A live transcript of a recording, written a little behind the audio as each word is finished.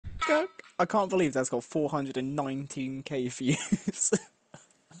I can't believe that's got 419k views.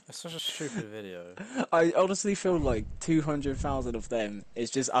 It's such a stupid video. I honestly feel like 200,000 of them is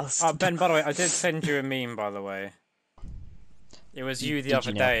just us. Ben, by the way, I did send you a meme, by the way. It was you the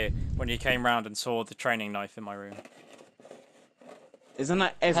other day when you came round and saw the training knife in my room. Isn't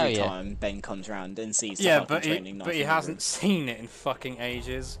that every time Ben comes round and sees the fucking training knife? But he hasn't seen it in fucking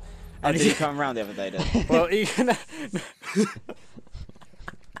ages. And did he come round the other day then? Well, even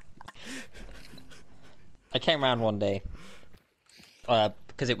I came round one day.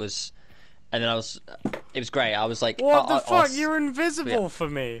 Because it was, and then it was great. I was like, what the fuck? You're invisible for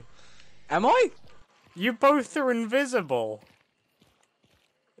me. Am I? You both are invisible.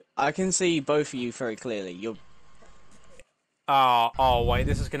 I can see both of you very clearly. You're. Oh wait,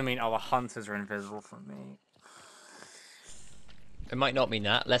 this is gonna mean the hunters are invisible for me. It might not mean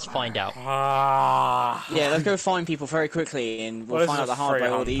that. Let's find out. Yeah, let's go find people very quickly, and we'll find out the hard way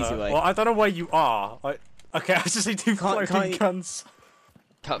or the easy way. Well, I don't know where you are. Okay, I just need two floating guns.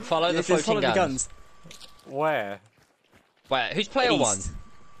 Follow the floating guns. Where? Where? Who's player one?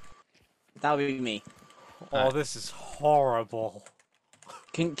 That would be me. Oh, this is horrible.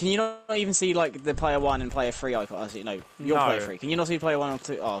 Can you not even see like the player 1 and player 3 icon? No, you're player 3. Can you not see player 1 or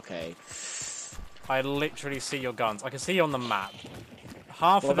 2? Oh, okay. I literally see your guns. I can see you on the map.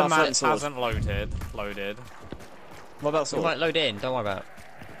 Half of the map hasn't loaded. What about sword? It might load in. Don't worry about it.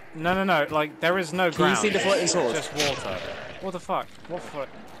 No. Like there is no ground. Can you see the floating sword? Just water. What the fuck? What foot?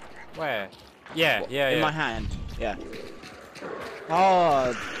 Where? Yeah. In my hand. Yeah.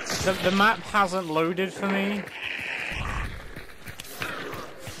 Oh. The map hasn't loaded for me.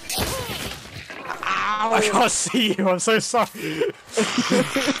 Ow. I can't see you. I'm so sorry.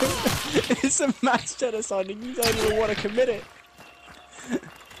 It's a mass genocide, and you don't even want to commit it.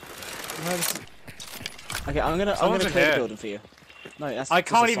 Okay, I'm gonna clear the building for you. No, that's. I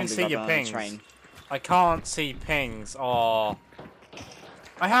can't even see your pings. I can't see pings. Oh.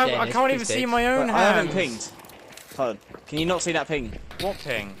 I can't even see my own hands. I haven't pinged. Hold on. Can you not see that ping? What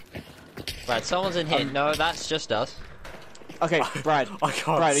ping? Brad, someone's in here. No, that's just us. Okay, Brad. I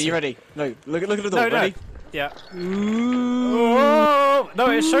can't. Brad, are you ready? No, look at the door. No. Ready? Yeah. Oh! No,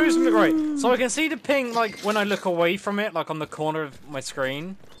 it shows me right. So I can see the ping like when I look away from it, like on the corner of my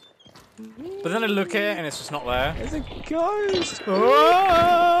screen. But then I look at it and it's just not there. There's a ghost.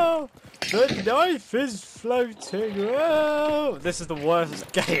 Oh! The knife is floating. Oh! This is the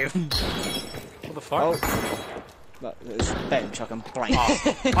worst game. What the fuck? Oh. It's Ben chucking blank.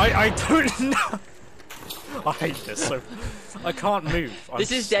 I don't know. I hate this so. I can't move.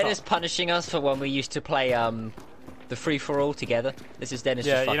 This is Dennis punishing us for when we used to play the free for all together. This is Dennis.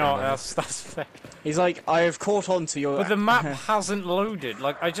 Yeah, just you know that's fair. He's like, I have caught on to your. But the map hasn't loaded.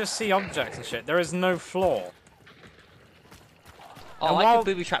 Like I just see objects and shit. There is no floor. Oh, I could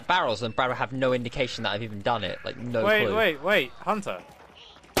booby trap barrels and Brad would have no indication that I've even done it. Like no clue. Wait, Hunter.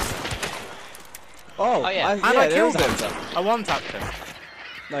 Oh yeah, and I killed him. I one-tapped him.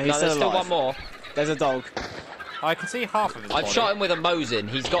 No, he's there's still one more. There's a dog. I can see half of his body. I've shot him with a Mosin.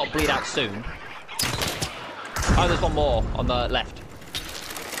 He's got to bleed out soon. Oh, there's one more on the left.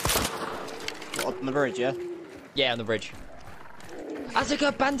 What, on the bridge, yeah? Yeah, on the bridge.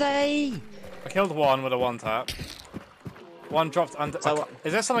 Azaka Bandai! I killed one with a one-tap. One dropped under... So,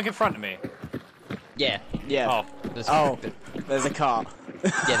 is there something in front of me? Yeah. Yeah. There's a cart.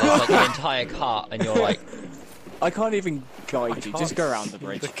 Yeah, there's like an entire cart and you're like... I can't even guide you. Just go around the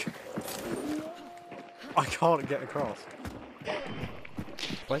bridge. I can't get across.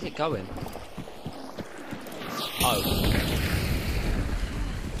 Where's it going? Oh.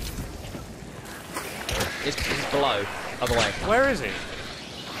 It's below. Other way. Where is he?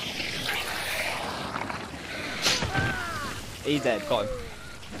 He's dead. Got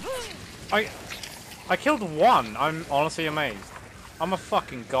him. I killed one. I'm honestly amazed. I'm a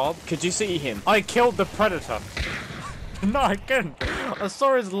fucking god. Could you see him? I killed the predator. No, I couldn't. I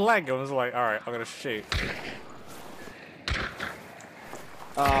saw his leg and was like, alright, I'm gonna shoot.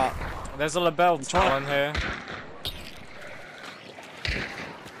 There's a label talon here.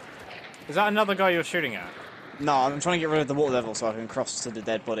 Is that another guy you're shooting at? No, I'm trying to get rid of the water level so I can cross to the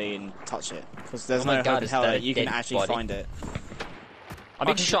dead body and touch it. Because there's no hope in hell that you can actually find it. I'm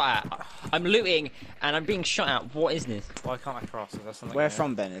being shot at. I'm looting and I'm being shot at. What is this? Why can't I cross? Is there something Where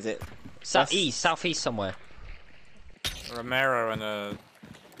from, Ben? Is it? Southeast somewhere. Romero and a...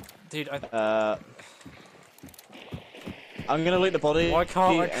 Dude, I'm gonna loot the body Why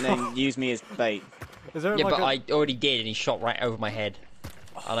can't I and then use me as bait. Is there yeah, like but I already did and he shot right over my head.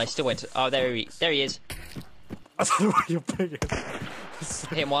 And I still went to... Oh, there he is. I don't know where your pig is.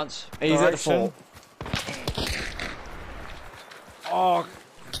 Hit him once. He's at the fall. Oh.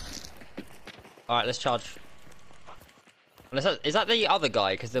 Alright, let's charge. Is that the other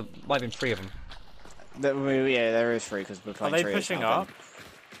guy? Because there might have been 3 of them. Yeah, there is 3 because we're playing. Are they trios pushing now, up?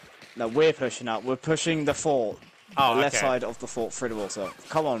 No, we're pushing up. We're pushing the fort. Oh, the left okay. side of the fort through the water.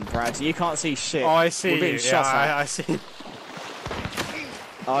 Come on, Brad. You can't see shit. Oh, I see. We're being shot at. I see.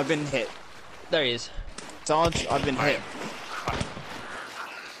 Oh, I've been hit. There he is. Sarge, I've been hit.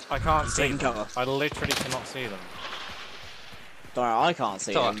 I can't see Taking them. cover. I literally cannot see them. Don't worry, I can't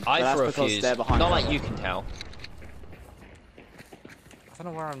see them. I But threw a that's because fuse. they're behind Not cover. like you can tell. I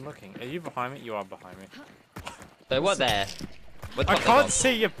don't know where I'm looking. Are you behind me? You are behind me. They were there. Where the I fuck they gone? can't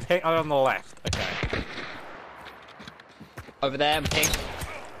see your ping. Oh, on the left. Okay. Over there, ping.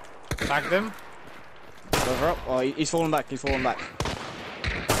 Tagged him. Over up. Oh, he's falling back. He's falling back.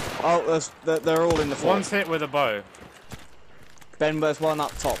 Oh, they're all in the fort. One's hit with a bow. Ben, there's one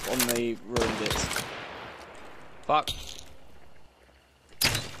up top on the ruined bits. Fuck.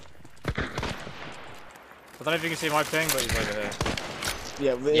 I don't know if you can see my ping, but he's over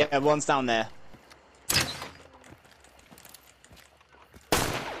here. Yeah, one's down there.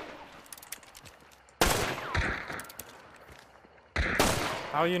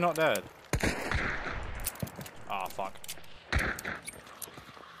 How are you not dead? Ah, fuck.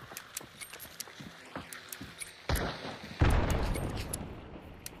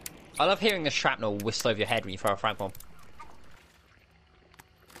 I love hearing the shrapnel whistle over your head when you throw a frag bomb.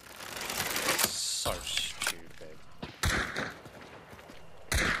 So stupid.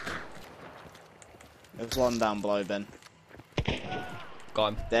 There's one down below, Ben. Got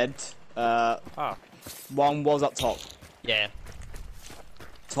him. Dead. Ah. One was up top. Yeah.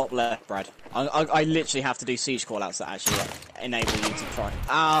 Top left, Brad. I literally have to do siege callouts that actually enable you to try.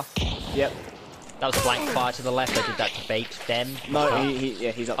 Ah, yep. That was a blank fire to the left. I did that to bait them. No,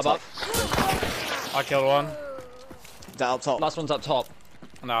 he's up top. Above. I killed one. Is that up top? Last one's up top.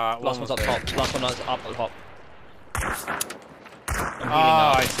 No, Last one's up top. Last one was up top.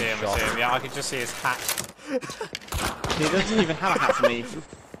 Oh, I see him. I see him. Yeah, I could just see his hat. He doesn't even have a hat for me.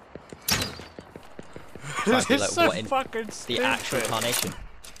 Trying to be This like, is so what in fucking the stupid. actual carnation.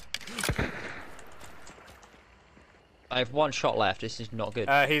 I have 1 shot left. This is not good.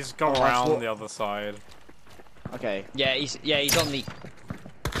 He's gone Oh, round what- the other side. Okay. Yeah, he's on the.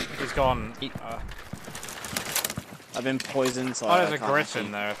 He's gone. I've been poisoned, so Oh, I there's a can't Griffin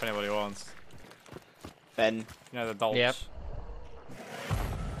actually- there if anybody wants. Ben. You know the dolls. Yep.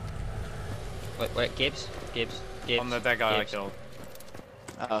 Wait, Gibbs. On the dead guy I Gibbs. killed.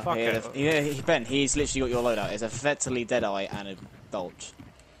 Oh, Fuck it. Ben, he's literally got your loadout. It's effectively Deadeye and a Dolch.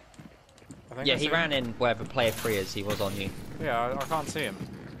 I think Yeah, I he see ran him. in wherever player 3 is. He was on you. Yeah, I can't see him.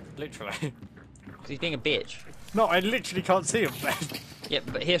 Literally. 'Cause he's being a bitch. No, I literally can't see him. Yeah,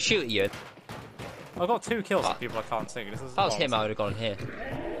 but he'll shoot at you. I've got 2 kills Ah. of people I can't see. This is If that was him, I would have gone here.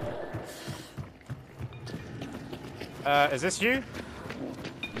 Is this you?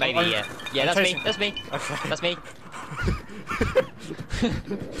 Maybe, I'm- yeah. Yeah, I'm that's chasing- me. That's me. Okay. That's me.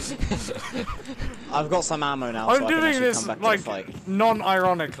 I've got some ammo now, I'm so I can doing actually this come back like to the fight.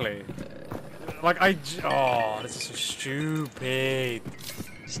 non-ironically. Like oh, this is so stupid.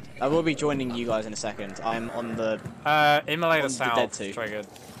 I will be joining you guys in a second. I'm on the... Immolator On the South dead two. triggered.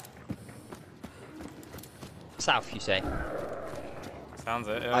 South, you say? Sounds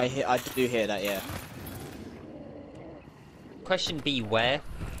it. Yeah. I do hear that, yeah. Question B, where?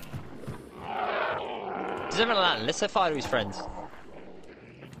 Does everyone land? Let's set fire to his friends.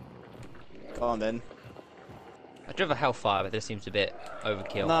 Go on, Ben. I drove a Hellfire, but this seems a bit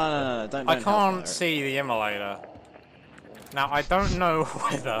overkill. No, don't I hellfire can't it. see the immolator. Now I don't know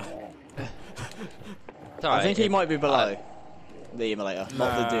whether. It's alright, I think he might be below the immolator,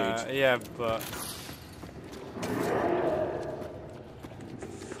 not the dude. Yeah, but.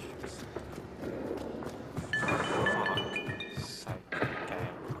 Fuck's sake, game.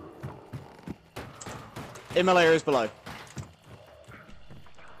 Immolator is below.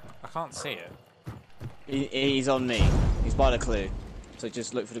 I can't see it. He's on me. He's by the clue. So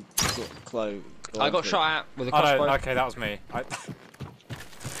just look for the clue. I got shot at with a Oh crossbow. no, okay, that was me.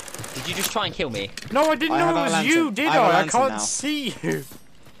 Did you just try and kill me? No, I didn't I know have it a was lantern. you, did I have a I? I lantern can't now. see you.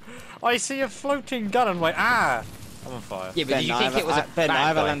 I see a floating gun and I'm like, ah! I'm on fire. Yeah, but Ben, did you I think have it was a Ben, bad I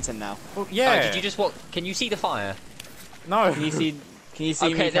have a guy? lantern now. Well, yeah. Oh, did you just what? Can you see the fire? No. Can you see? Can you see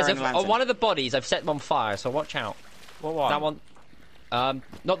Okay, me there's carrying a lantern? on one of the bodies. I've set them on fire, so watch out. What one? That one.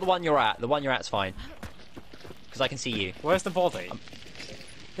 Not the one you're at. The one you're at's fine. Because I can see you. Where's the body?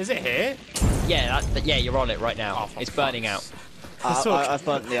 Is it here? Yeah, yeah, you're on it right now. Oh, for it's burning fuck's- out. I've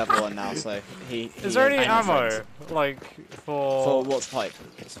burnt the other one now, so he Is there any and ammo, friends. like, For what's pipe?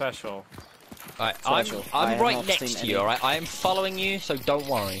 special? Alright, Special. I I'm have right not next seen to any. you, alright? I am following you, so don't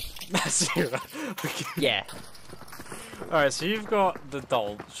worry. That's you. Okay. Yeah. Alright, so you've got the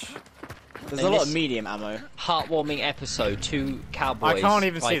Dolch. There's And a lot of this- medium ammo. Heartwarming episode, 2 cowboys I can't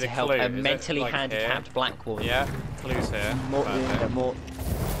even try see to the help clue. a Is it, mentally like, handicapped here? black woman. Yeah, clues here. More, Perfect. yeah, more.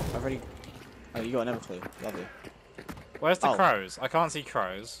 I've already. Oh, you got another clue. Lovely. Where's the Oh. crows? I can't see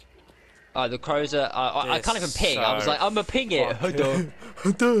crows. The crows are. I can't even It's ping. I was so like, I'm a ping it.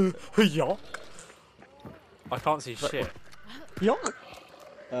 fucking- Yuck. I can't see shit. Yuck.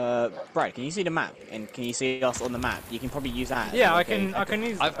 Brad, can you see the map? And can you see us on the map? You can probably use that. Yeah, I Okay. can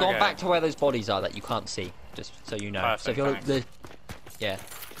use. I've gone okay. back to where those bodies are that you can't see, just so you know. So if Perfect, you're thanks. yeah,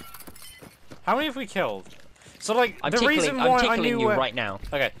 How many have we killed? So like I'm the reason why I'm I tickling knew you where... right now.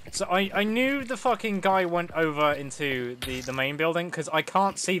 Okay, so I knew the fucking guy went over into the main building because I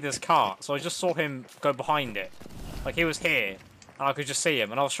can't see this car, so I just saw him go behind it. Like he was here, and I could just see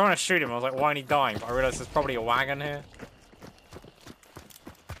him, and I was trying to shoot him. I was like, why ain't he dying? But I realized there's probably a wagon here.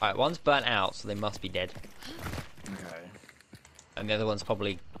 Alright, one's burnt out, so they must be dead, Okay. and the other one's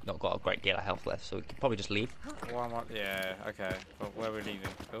probably not got a great deal of health left, so we could probably just leave. Why am I... Yeah. Okay. But where are we leaving?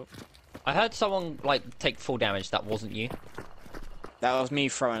 Oh. I heard someone like take full damage. That wasn't you. That was me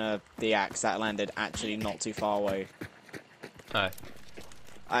throwing the axe that landed actually not too far away. Oh,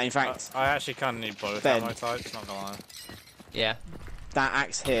 In fact, I actually kind of need both Ben. ammo types. Not gonna lie. yeah. that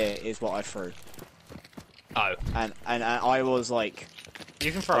axe here is what I threw, Oh, and I was like,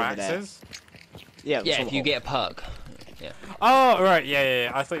 You can throw Over there. axes. yeah, it was yeah. all If you hot. get a perk. Yeah. Oh right,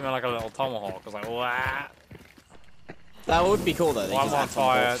 yeah. I thought you meant like a little tomahawk. I was like, what? That would be cool though. they Well, I'm just on add some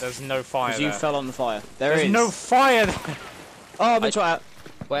fire. balls. There's no fire 'Cause you there. fell on the fire. There There's is. no fire there. Oh, I've been trying out.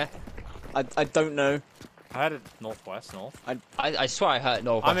 Where? I don't know. I had it northwest, north. I swear I heard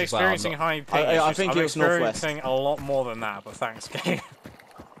north. I'm as well. experiencing not- high ping. I issues. think I'm it was northwest. experiencing a lot more than that, but thanks, game.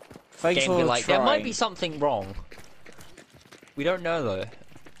 Thanks Game for be like, there might trying. be something wrong. We don't know though.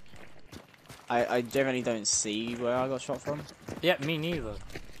 I generally don't see where I got shot from. Yeah, me neither.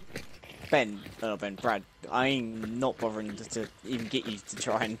 Brad, I ain't not bothering to even get you to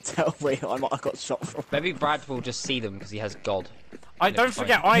try and tell where I got shot from. Maybe Brad will just see them because he has God. I Yeah, don't fine.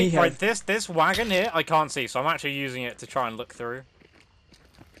 forget. He Right, has- this wagon here, I can't see, so I'm actually using it to try and look through.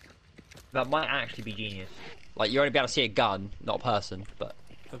 That might actually be genius. Like you're only be able to see a gun, not a person, but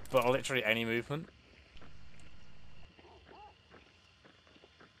But literally any movement.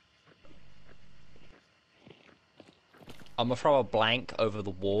 I'm gonna throw a blank over the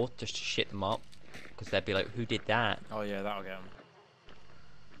wall just to shit them up, because they'd be like, "Who did that?" Oh yeah, that'll get him.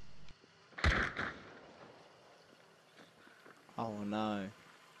 Oh no.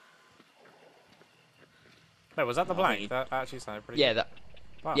 Wait, was that the I blank? think That actually sounded pretty. Yeah, that.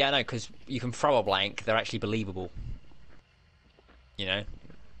 Wow. Yeah, no, because you can throw a blank; they're actually believable. You know,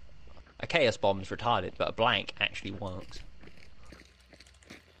 a chaos bomb's retarded, but a blank actually works.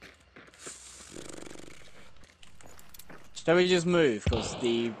 Shall we just move? Because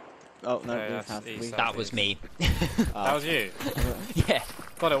the... Oh, no, Okay, we that's have... east. That was me. That was you. Yeah.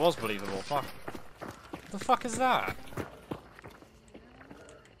 God, it was believable. Fuck. What the fuck is that?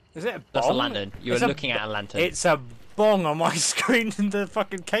 Is it a bong? That's a lantern. You're It's a looking at a lantern. It's a bong on my screen and the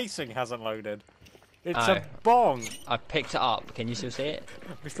fucking casing hasn't loaded. It's Oh. a bong. I picked it up. Can you still see it?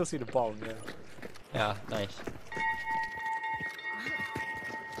 We still see the bong, yeah. Yeah, nice.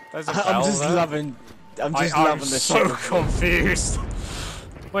 There's a I'm bell just there. loving... I'm just I'm loving the so shot. confused.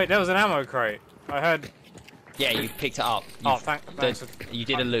 Wait, there was an ammo crate. I heard... Yeah, you picked it up. Oh, thanks. You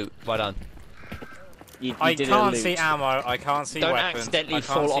did a loot. Well done. You I did can't a loot. see ammo, I can't see Don't weapons. accidentally I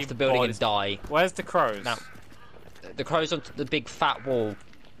can't fall see off the building bodies. and die. Where's the crows? Now, the crows on the big fat wall.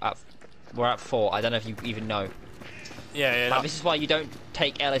 We're at 4. I don't know if you even know. Yeah, Like, this is why you don't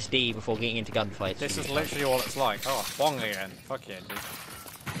take LSD before getting into gunfights. this is literally what it's like. Oh, bong again. Fuck yeah, dude.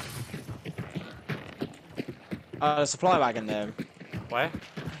 A supply wagon there Where?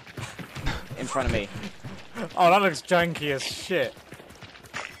 in front of me. Oh, that looks janky as shit.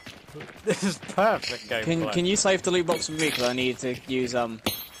 This is perfect gameplay. Can you save the loot box for me? Because I need to use Is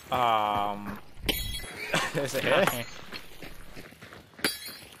it here?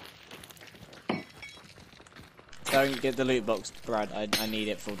 Don't get the loot box, Brad. I need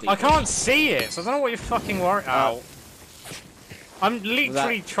it for I default. can't see it, so I don't know what you're fucking worried. Ow. I'm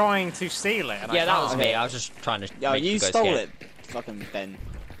literally trying to steal it. And Yeah, I that can't. was me. I was just trying to. Yo, make you go stole scared. it, fucking Ben.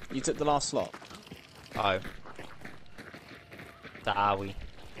 You took the last slot. Oh. That are we?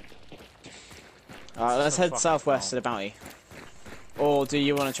 Alright, let's So head fucking southwest to far. the bounty. Or do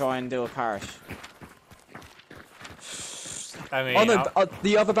you want to try and do a parish? I mean, Oh no,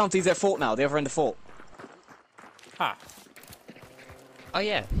 the other bounty's at fort now. The other end of fort. huh. Oh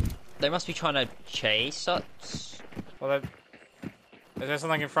yeah. They must be trying to chase us. Well, is there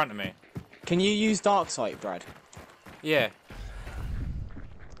something in front of me? Can you use dark sight, Brad? Yeah.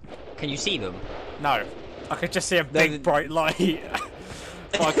 Can you see them? No. I could just see a big bright light.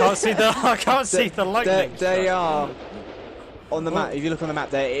 Well, I can't see the lightning. They are on the map. If you look on the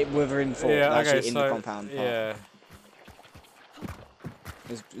map, we're in full. Yeah, They're okay, actually in the compound. Yeah.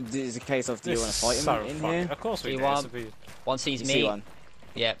 It's a case of, do you want to fight so him in fucking, here? Of course we See do. one. This would be- One sees You me. see one.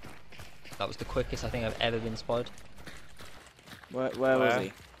 Yep. That was the quickest I think I've ever been spotted. Where was he?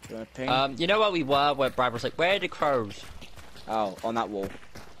 Do you want to ping? You know where we were, where Brad was like, where are the crows? Oh, on that wall.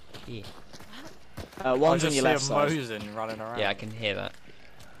 Yeah. I One's on just your see left a side. Mosin running around. Yeah, I can hear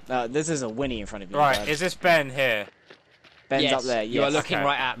that. This is a Winnie in front of you. Right, Brad. is this Ben here? Ben's Yes, up there. you are Yes. looking Okay.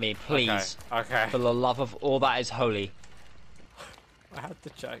 right at me, please. Okay. For the love of all that is holy. I had to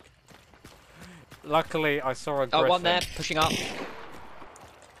check. Luckily, I saw a griffin. Oh, one there, pushing up.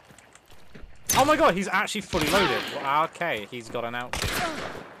 Oh my god, he's actually fully loaded. Well, okay, he's got an outfit.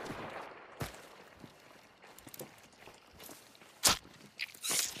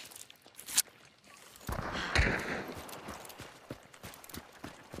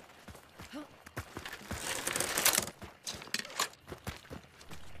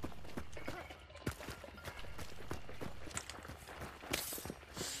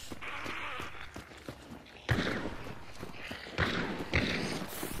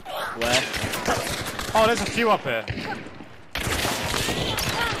 Where? Oh, there's a few up here.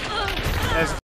 There's